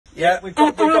Yeah, we've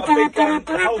got a big gun.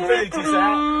 The whole village is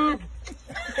out.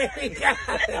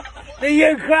 The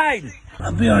Ukraine!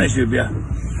 I'll be honest with you.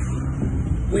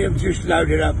 We have just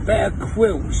loaded up better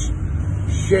quilts,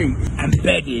 sheets and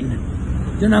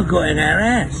bedding than I've got in our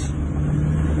house.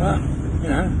 But, you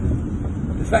know,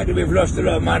 the fact that we've lost a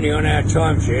lot of money on our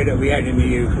timeshare that we had in the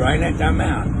Ukraine, that don't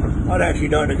matter. I'd actually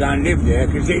like to go and live there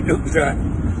because it looks like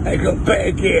they've got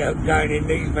better gear going in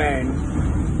these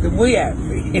vans than we have,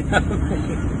 you know.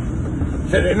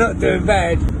 So they're not doing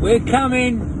bad. We're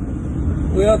coming.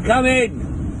 We are coming.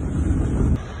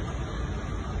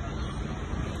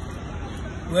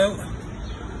 Well,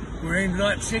 we're in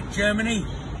Leipzig, Germany.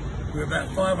 We're about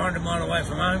 500 miles away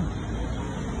from home.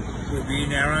 We'll be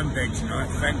in our own bed tonight,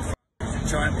 thankfully. It's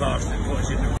a tight bastard that puts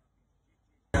in the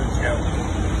hotel.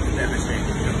 We've never seen it.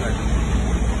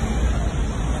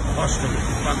 Hostel,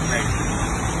 fuck me.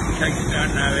 In case you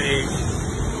don't know who it is.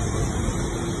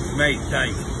 It's me,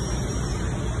 Dave.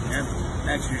 Yeah?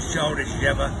 That's as childish as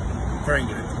ever for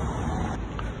England.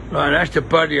 Right, that's the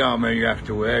body armour you have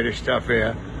to wear, this stuff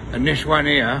here. And this one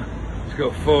here, it's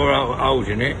got 4 holes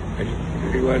in it.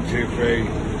 1, 2, 3,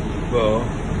 4.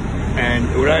 And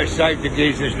although it saved the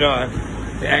geezer's life,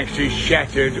 it actually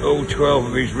shattered all 12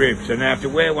 of his ribs. And I have to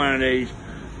wear one of these,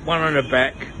 one on the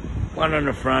back, one on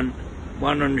the front,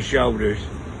 one on the shoulders.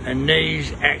 And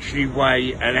these actually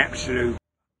weigh an absolute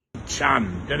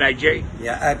ton, don't they, G?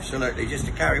 Yeah, absolutely. Just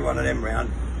to carry one of them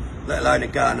round, let alone a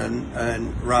gun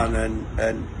and run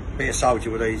and be a soldier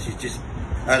with these, is just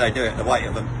how they do it, the weight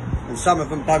of them. And some of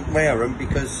them don't wear them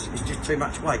because it's just too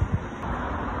much weight.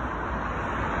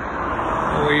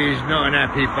 Oh, he's not an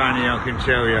happy bunny, I can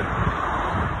tell you.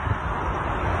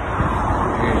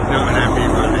 He's not an happy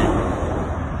bunny.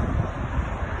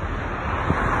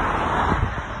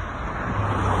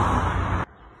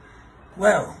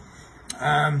 Well,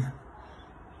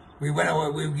 we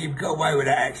got away with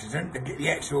that accident. The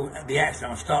accident,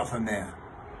 I'll start from there.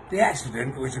 The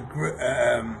accident was a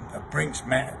Brinks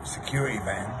security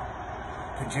van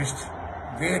that just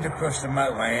veered across the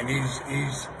motorway, and his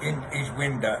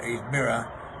mirror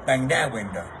banged our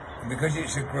window. And because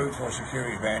it's a Group 4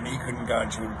 security van, he couldn't go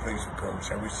until the police were called.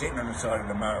 So we're sitting on the side of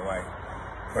the motorway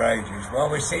for ages. While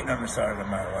we're sitting on the side of the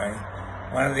motorway,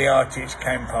 one of the artists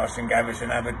came past and gave us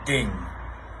another ding,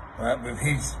 right, with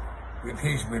his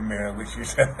wind mirror, which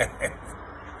is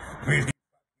really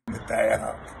the day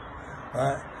up,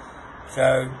 right?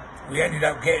 So we ended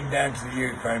up getting down to the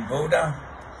Ukraine border.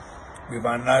 We've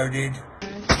unloaded.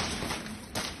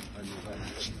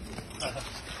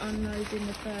 Unloading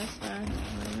the first van at the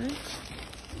moment.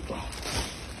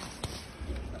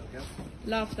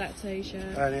 Love that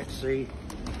t-shirt. And it's the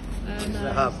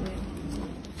hub.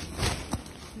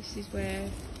 This is where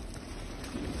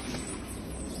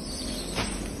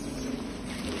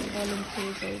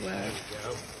volunteers all work.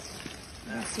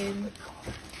 That's into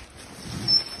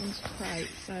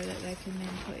crates so that they can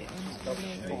then put it onto the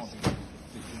lorries.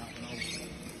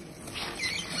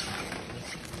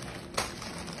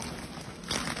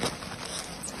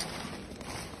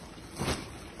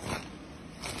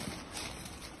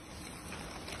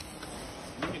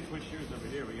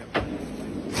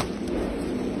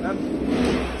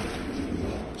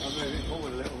 I'll move it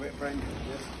forward a little bit, friend,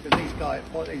 because these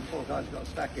four guys have got to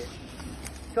stack it.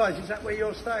 Guys, is that where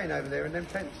you're staying over there in them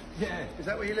tents? Yeah. Is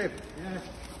that where you live? Yeah.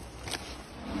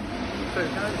 So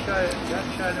don't show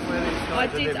them where these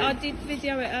guys are living. I did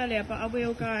video it earlier, but I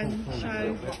will go and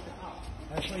show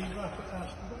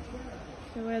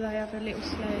where they have a little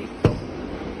sleep.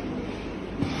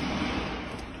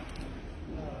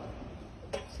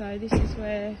 So this is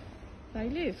where they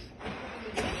live.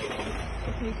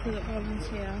 The people that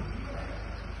volunteer.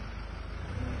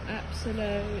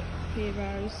 Absolute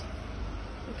heroes.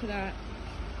 Look at that.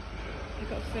 They've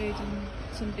got food and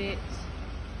some bits.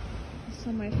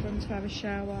 Somewhere for them to have a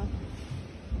shower.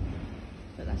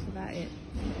 But that's about it.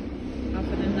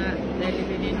 Other than that, they're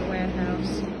living in a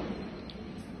warehouse.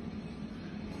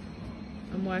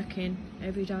 And working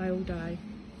every day, all day.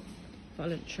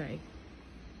 Voluntary.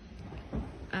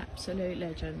 Absolute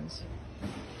legends.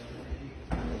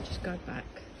 We'll just go back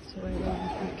to where we were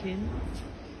working.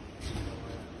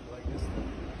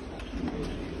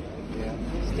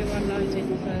 Still unloading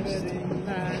the first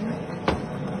van.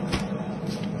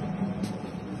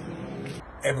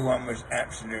 Everyone was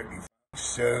absolutely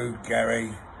Sue,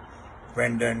 Gary,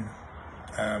 Brendan.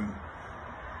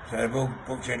 So they've all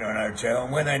booked into an hotel,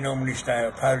 and when they normally stay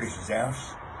at Polish's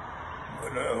house,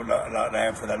 like they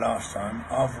have for the last time,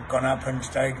 I've gone up and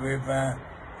stayed with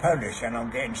Polish, and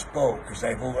I'm getting spoiled because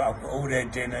I've got all their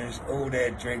dinners, all their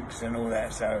drinks and all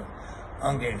that, so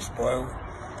I'm getting spoiled.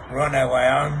 We're on our way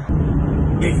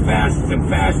home. there's thousands and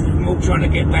thousands of them all trying to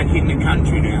get back in the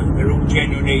country now. They're all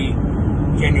genuinely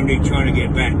trying to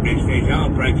get back. There's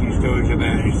heartbreaking stories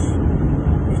about it.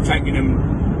 It's taken them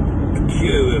a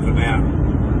queue of about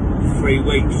 3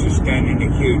 weeks to stand in the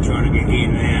queue trying to get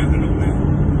in and out and all that.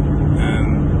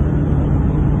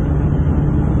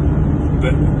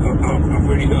 But I've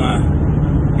really got to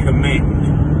commend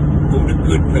all the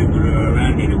good people who are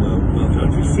around in the world. Well, I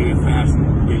just see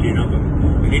 1,000 billion of them.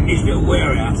 And in this little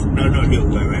warehouse, no, not little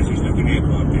warehouse, it's like an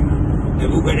aircraft dinner.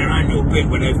 They've all got their own little bit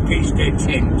where they've pitched their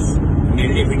tents and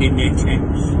they're living in their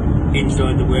tents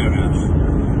inside the warehouse.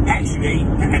 Actually,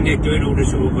 and they're doing all the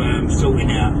sort of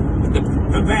sorting out. The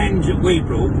vans that we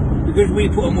brought, because we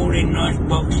put them all in nice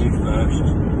boxes first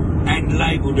and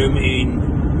labelled them in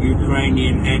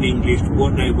Ukrainian and English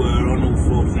what they were on all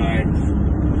 4 sides.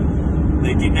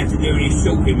 They didn't have to do any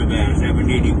sorting about us, they were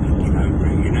nearly looking over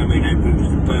it, you know what I mean? It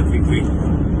was the perfect fit.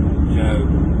 So,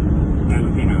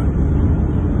 you know,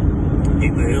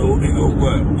 it all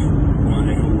worked. Right,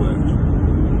 it all worked.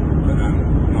 But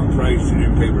my praise to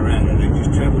them people around there, they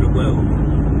just travel the world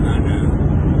and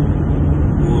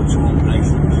war-torn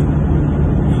places,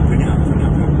 helping out for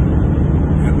nothing.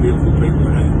 How beautiful people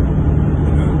are they?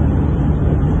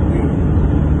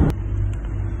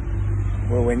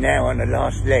 Well, we're now on the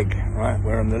last leg, right?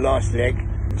 We're on the last leg,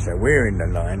 so we're in the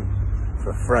line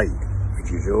for freight,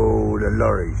 which is all the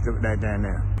lorries. Look at that down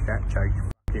there. That takes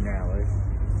f***ing hours.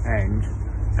 And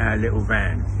our little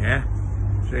van, yeah?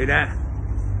 See that?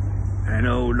 And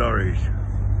all lorries.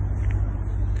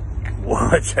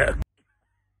 What a...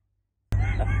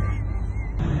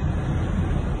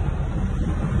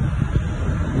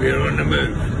 We're on the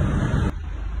move.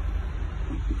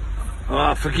 Oh,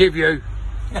 I forgive you.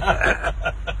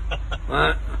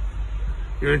 Right.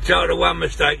 You're entitled to one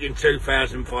mistake in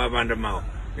 2,500 miles.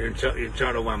 You're entitled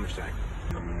to one mistake.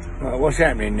 Right, what's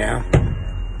happening now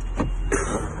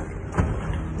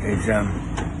is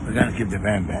we're going to give the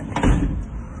van back.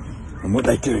 And what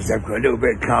they do is they've got a little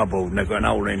bit of cardboard and they've got an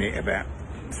hole in it about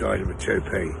the size of a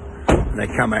 2p. And they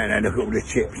come out and they look at all the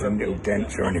chips and little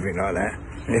dents or anything like that.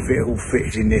 And if it all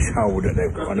fits in this hole that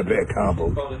they've got on a bit of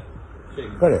cardboard.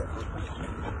 Got it?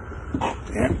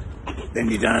 Yeah, then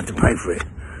you don't have to pay for it.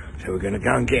 So we're going to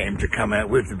go and get him to come out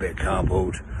with the bit of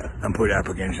cardboard and put it up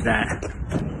against that.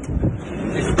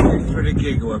 Just for the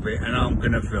giggle of it, and I'm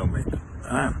going to film it.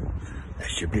 That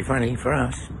should be funny for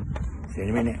us. See you in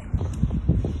a minute.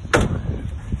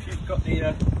 You've got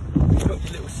the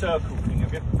little circle thing,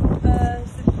 have you?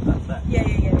 That's that. Yeah.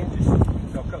 Just,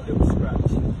 I've got a little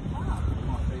scratch.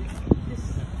 Might be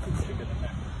bigger than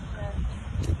that.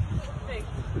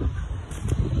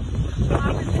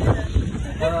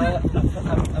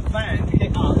 A van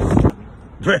hit us.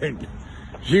 Ben,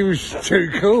 she was too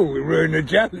cool. We ruined the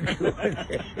joke.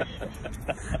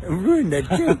 Ruined the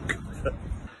joke.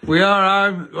 We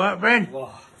are home, right, Ben?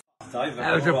 Wow.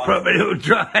 That was a proper little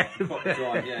drive. Proper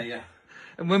drive, yeah.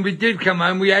 And when we did come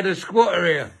home, we had a squatter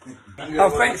here. Oh,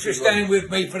 thanks for staying with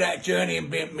me for that journey, and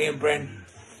me and Bren.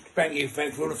 Thank you.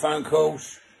 Thanks for all the phone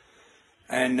calls.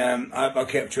 And I hope I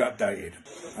kept you updated.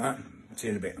 All right? See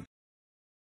you in a bit.